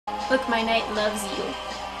Look, my knight loves you.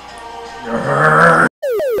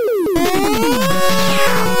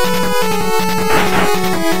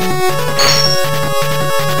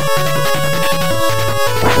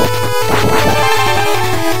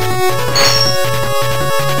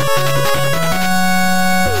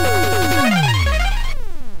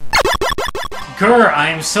 Grr, I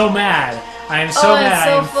am so mad. I am so mad. It's so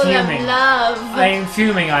I am full fuming. of love. I am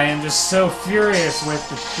fuming. I am just so furious with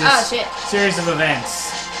this series of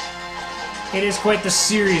events. It is quite the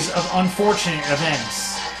series of unfortunate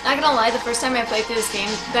events. Not gonna lie, the first time I played through this game,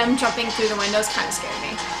 them jumping through the windows kind of scared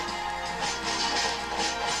me.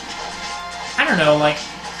 I don't know, like,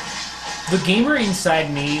 the gamer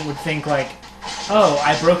inside me would think, like, oh,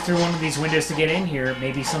 I broke through one of these windows to get in here.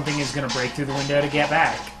 Maybe something is gonna break through the window to get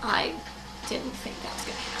back. I didn't think that was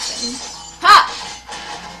gonna happen. Ha!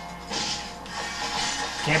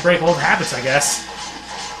 Can't break old habits, I guess.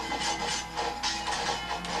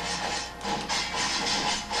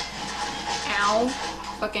 Ow.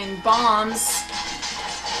 Fucking bombs.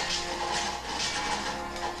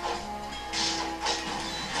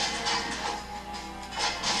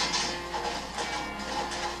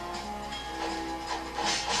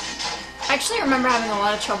 I actually remember having a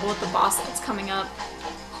lot of trouble with the boss that's coming up.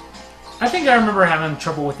 I think I remember having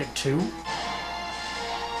trouble with it too.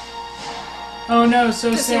 Oh no, so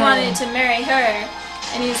sad. Because he wanted to marry her,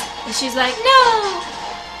 and she's like, no!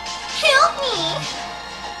 Help me!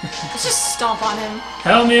 Let's just stomp on him.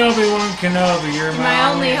 Help me, Obi-Wan Kenobi, you're My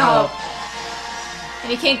only hope.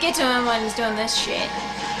 And you can't get to him when he's doing this shit.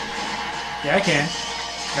 Yeah, I can.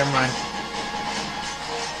 Never mind.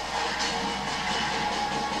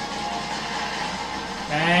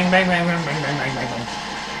 Bang, bang, bang, bang, bang, bang, bang, bang, bang.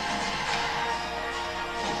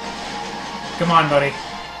 Come on, buddy.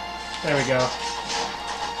 There we go.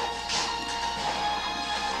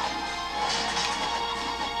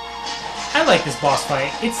 I like this boss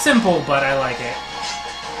fight. It's simple, but I like it.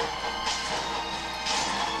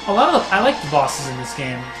 I like the bosses in this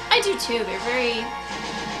game. I do too. They're very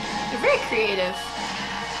creative.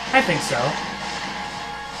 I think so.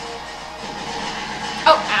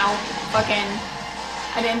 Oh, ow. Fucking.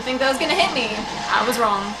 I didn't think that was gonna hit me. I was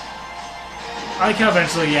wrong. I like how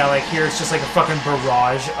eventually, yeah, like here it's just like a fucking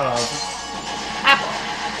barrage of... Apple.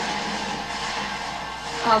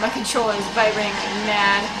 Oh, my controller is vibrating like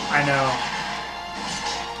mad. I know.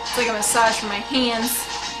 It's like a massage for my hands.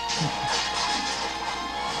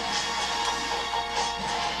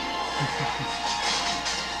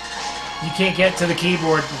 You can't get to the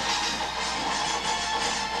keyboard.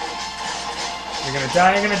 You're gonna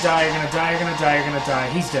die, you're gonna die, you're gonna die, you're gonna die, you're gonna die.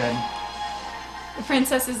 He's dead. The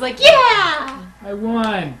princess is like, yeah! I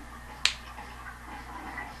won!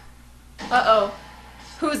 Uh-oh.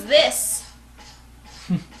 Who's this?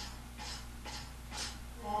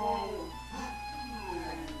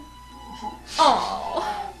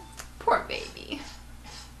 Oh, poor baby.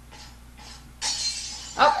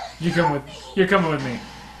 Oh. You're coming with me.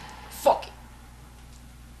 Fuck it.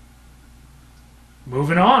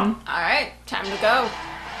 Moving on. Alright, time to go.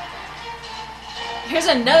 Here's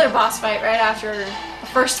another boss fight right after the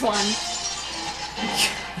first one.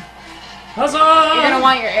 Huzzah! You're gonna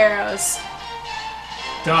want your arrows.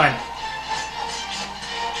 Done.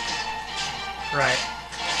 Right.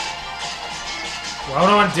 Well, I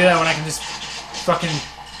don't want to do that when I can just fucking...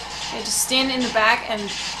 Yeah, just stand in the back and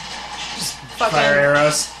just fucking... fire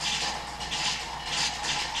arrows.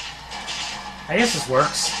 I guess this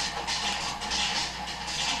works.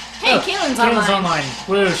 Hey, oh, Caitlin's Caitlin's online. online.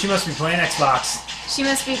 Woo, she must be playing Xbox. She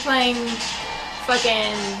must be playing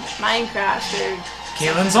fucking Minecraft or...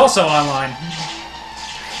 Caitlin's also online.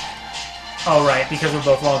 Oh, right, because we're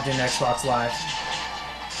both logged in Xbox Live.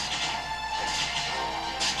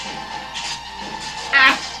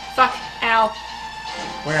 Ah! Fuck. Ow.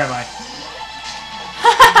 Where am I?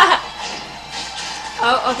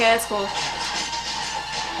 Oh, okay, that's cool.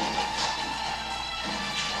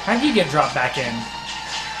 How do you get dropped back in?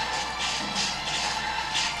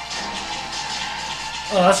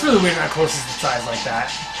 Oh, that's really weird how close is its eyes like that.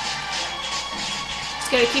 Just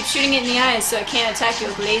gotta keep shooting it in the eyes so it can't attack you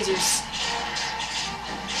with lasers.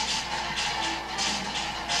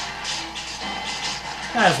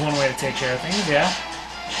 That is one way to take care of things, yeah.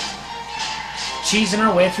 Cheesing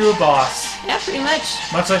our way through a boss. Yeah, pretty much.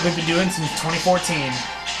 Much like we've been doing since 2014.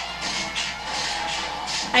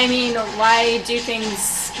 I mean, why do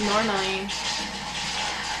things normally?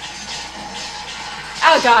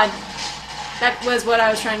 Oh god. That was what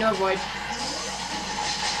I was trying to avoid.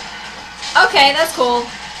 Okay, that's cool.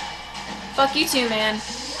 Fuck you too, man.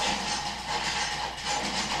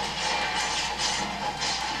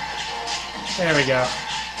 There we go.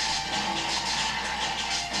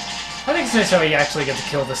 I think it's nice how you actually get to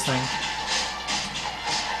kill this thing.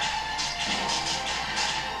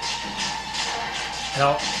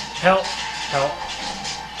 Help. Help. Help.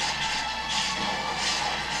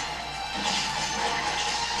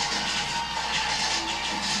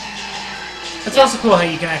 It's also cool how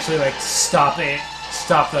you can actually, like, stop the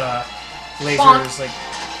lasers, Bonk. like...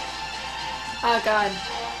 Oh god.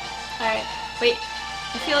 Alright. Wait.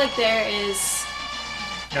 I feel like there is...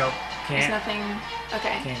 No, There's can't. nothing...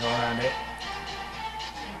 Okay. Can't go around it.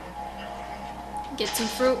 Get some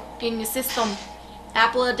fruit in your system.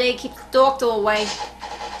 Apple a day keeps the doctor away.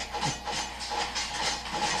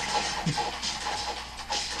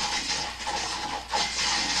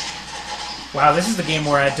 Wow, this is the game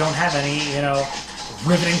where I don't have any, you know,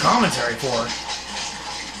 riveting commentary for.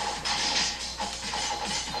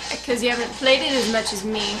 Because you haven't played it as much as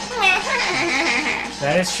me.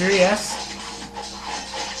 That is true, yes.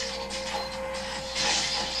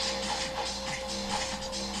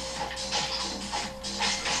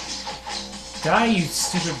 Die, you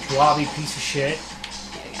stupid blobby piece of shit.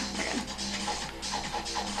 There we go.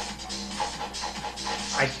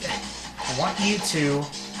 We're good. I want you to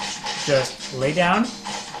just lay down.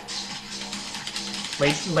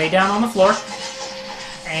 Lay down on the floor.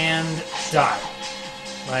 And die.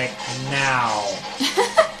 Like, now.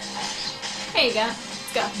 There you go.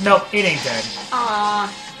 Let's go. Nope, it ain't dead. Aww.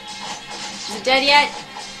 Is it dead yet?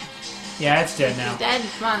 Yeah, it's dead now. It's dead?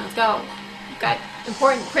 Come on, let's go. We've got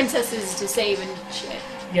important princesses to save and shit.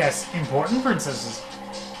 Yes, important princesses.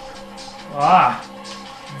 Ah,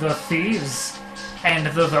 the thieves. And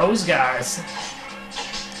those guys.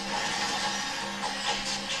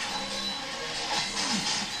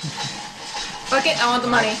 Fuck it, I want the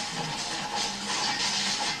money.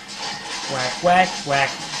 Whack, whack, whack.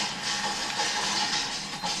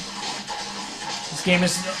 This game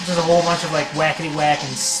is just a whole bunch of like whackety whack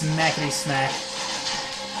and smackety smack.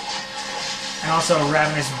 And also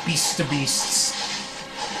ravenous beast to beasts.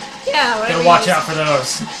 Yeah, whatever. Gotta watch out for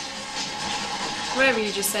those. Whatever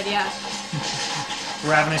you just said, yeah.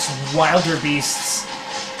 Ravenous wilder beasts.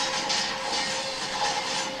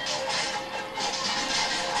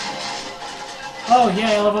 Oh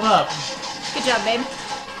yeah, I leveled up. Good job, babe.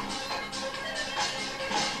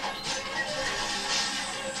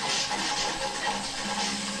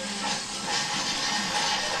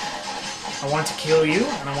 I want to kill you,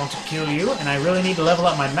 and I want to kill you, and I really need to level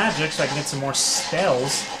up my magic so I can get some more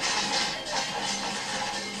spells.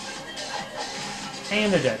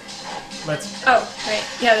 And they're dead. Let's Oh, right.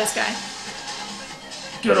 Yeah, this guy.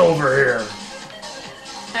 get over here.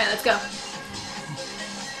 Alright, let's go.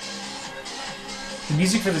 The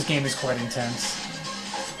music for this game is quite intense.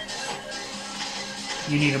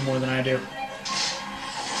 You need it more than I do.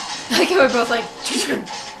 Like, we're both like...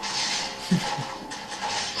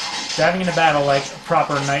 Diving into battle like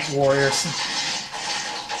proper knight warriors.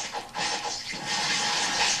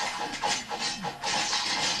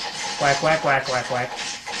 Whack, whack, whack, whack, whack.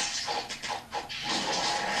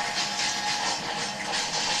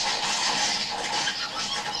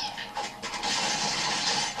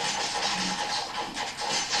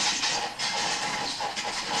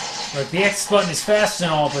 Like, the X button is fast and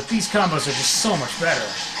all, but these combos are just so much better.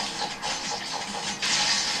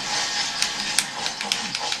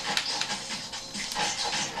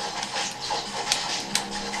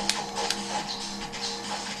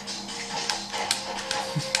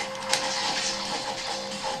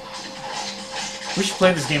 We should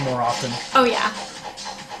play this game more often. Oh, yeah.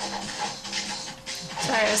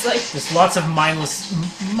 Sorry, I was like... There's lots of mindless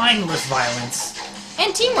violence.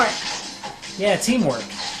 And teamwork. Yeah, teamwork.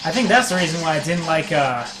 I think that's the reason why I didn't like,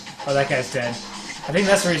 oh, that guy's dead. I think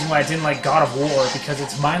that's the reason why I didn't like God of War, because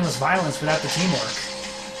it's mindless violence without the teamwork.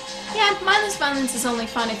 Yeah, mindless violence is only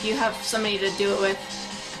fun if you have somebody to do it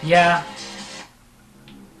with. Yeah.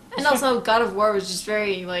 And also, God of War was just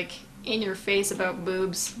very, like, in your face about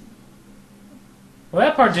boobs. Well,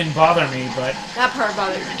 that part didn't bother me, but That part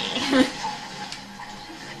bothered me.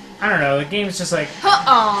 I don't know, the game's just like,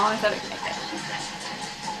 Oh, I thought I could make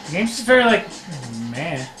it. the game's just very like,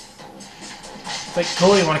 man. It's like,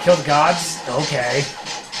 cool, you want to kill the gods? Okay.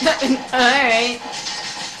 Alright.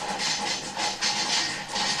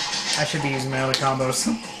 I should be using my other combos.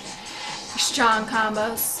 Strong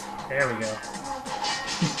combos. There we go.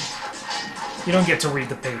 You don't get to read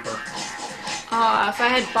the paper. Aw, if I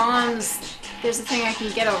had bombs, there's a thing I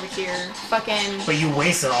can get over here. Fucking... But you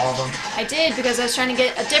wasted all of them. I did, because I was trying to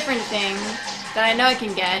get a different thing that I know I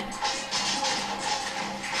can get.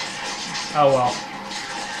 Oh well.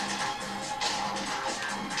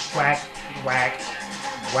 Whack, whack,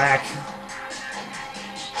 whack.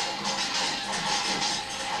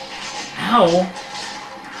 Ow!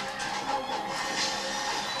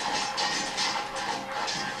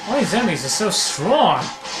 All these enemies are so strong.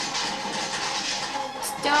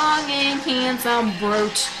 Strong and handsome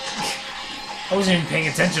brute. I wasn't even paying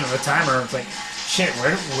attention to the timer. It's like, shit,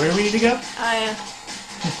 where do we need to go? I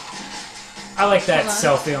like that Hold on.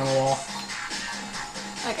 selfie on the wall.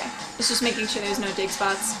 Okay. It's just making sure there's no dig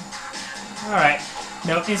spots. Alright.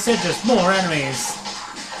 No, instead just more enemies.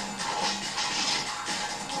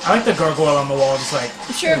 I like the gargoyle on the wall, just like...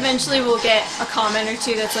 I'm sure eventually we'll get a comment or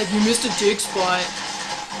two that's like, you missed a dig spot.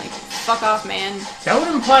 Like, fuck off, man. That would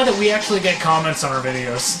imply that we actually get comments on our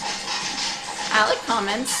videos. I like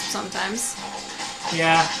comments sometimes.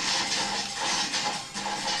 Yeah.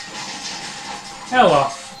 Oh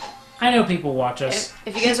well. I know people watch us.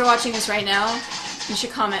 If you guys are watching this right now, you should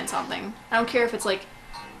comment something. I don't care if it's like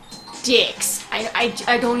dicks.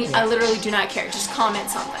 I literally do not care. Just comment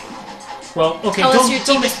something. Well, okay, Tell us your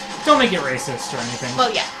don't make it racist or anything.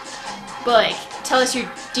 Well, yeah, but like, tell us your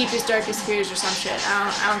deepest, darkest fears or some shit.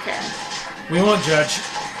 I don't care. We won't judge.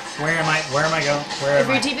 Where am I going? If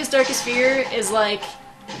your deepest, darkest fear is like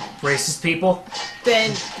racist people,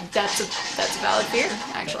 then that's a valid fear.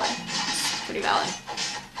 Actually, it's pretty valid.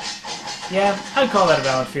 yeah, I'd call that a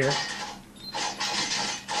valid fear.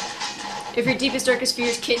 If your deepest, darkest fear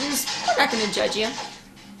is kittens, we're not going to judge you.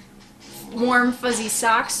 Warm, fuzzy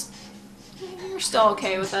socks, you're still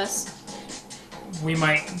okay with us. We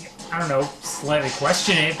might, I don't know, slightly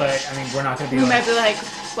question it, but I mean, we're not going to be We like... might be like,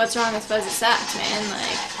 what's wrong with fuzzy socks, man?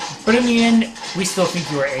 Like, But in the end, we still think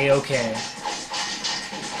you are A-okay.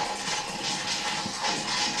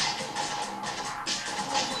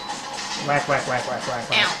 Whack, whack, whack, whack, whack,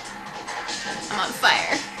 whack. ow. I'm on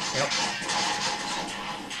fire. Yep.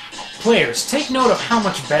 Players, take note of how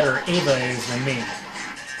much better Ava is than me.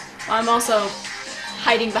 Well, I'm also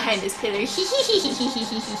hiding behind this pillar.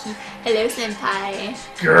 Hello, senpai.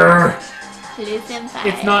 Grrr! Hello, senpai.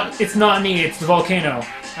 It's not me, it's the volcano.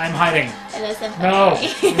 I'm hiding. Hello, senpai. No,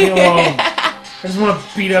 leave me alone. I just want to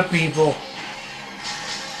beat up people.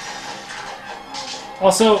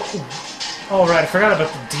 Also, oh right, I forgot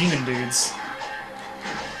about the demon dudes.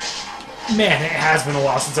 Man, it has been a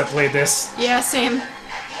while since I played this. Yeah, same.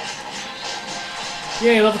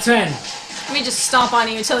 Yay, level 10. Let me just stomp on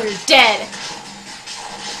you until you're dead.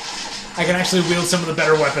 I can actually wield some of the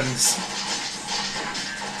better weapons.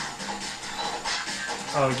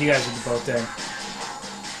 Oh, you guys are both dead.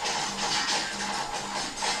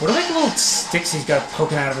 What are the little sticks he's got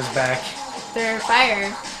poking out of his back? They're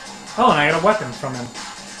fire. Oh, and I got a weapon from him.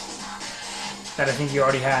 That I think you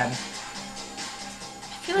already had. I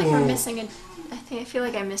feel like we're Ooh. missing a... I feel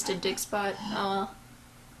like I missed a dig spot. Oh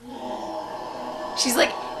well. She's like,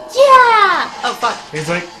 yeah! Oh, fuck. He's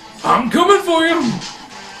like, I'm coming for you!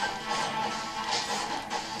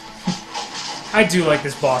 I do like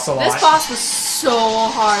this boss a lot. This boss was so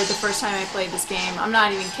hard the first time I played this game. I'm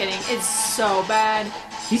not even kidding. It's so bad.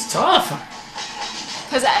 He's tough.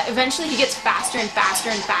 Because eventually he gets faster and faster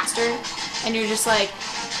and faster. And you're just like,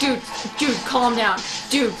 dude, calm down.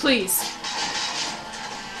 Dude, please.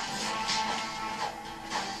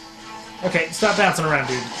 Okay, stop bouncing around,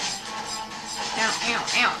 dude. Ow, ow,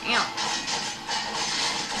 ow, ow.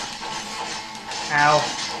 Ow.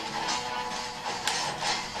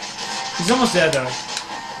 He's almost dead, though.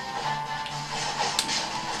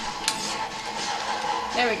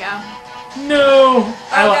 There we go. No!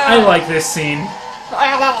 I no. like this scene.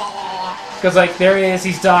 Because, like, there he is,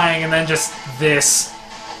 he's dying, and then just this.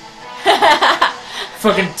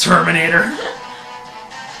 Fucking Terminator.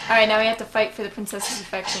 Alright, now we have to fight for the princess's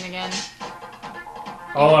affection again.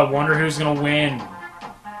 Oh, I wonder who's gonna win.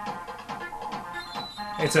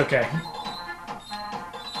 It's okay.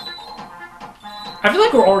 I feel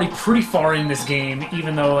like we're already pretty far in this game,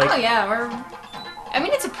 even though, like... Oh yeah, I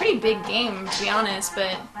mean, it's a pretty big game, to be honest,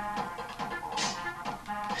 but...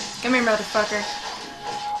 Come here, motherfucker.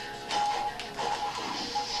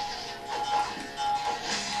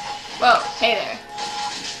 Whoa, hey there.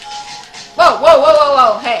 Whoa, whoa, whoa, whoa,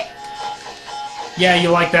 whoa, hey. Yeah, you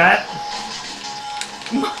like that?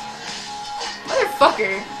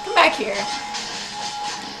 Motherfucker, come back here.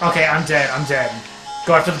 Okay, I'm dead, I'm dead.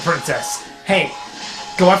 Go after the princess. Hey,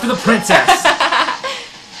 go after the princess!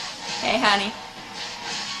 Hey, honey.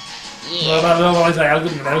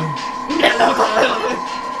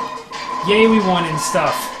 Yay, we won and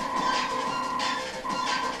stuff.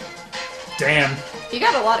 Damn. You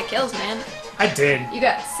got a lot of kills, man. I did. You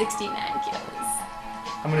got 69 kills.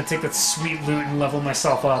 I'm gonna take that sweet loot and level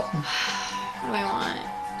myself up. What do I want?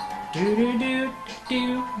 Do do do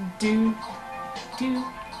do do do do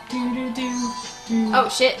do do do. Oh,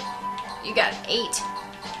 shit. You got 8.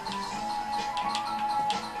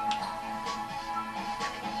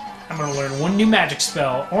 I'm gonna learn one new magic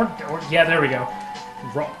spell. Or yeah, there we go.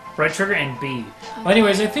 Right trigger and B. Well,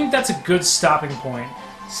 anyways, I think that's a good stopping point.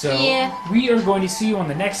 So Yeah. we are going to see you on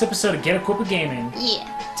the next episode of Get Equipped with Gaming. Yeah.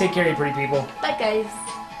 Take care, you pretty people. Bye, guys.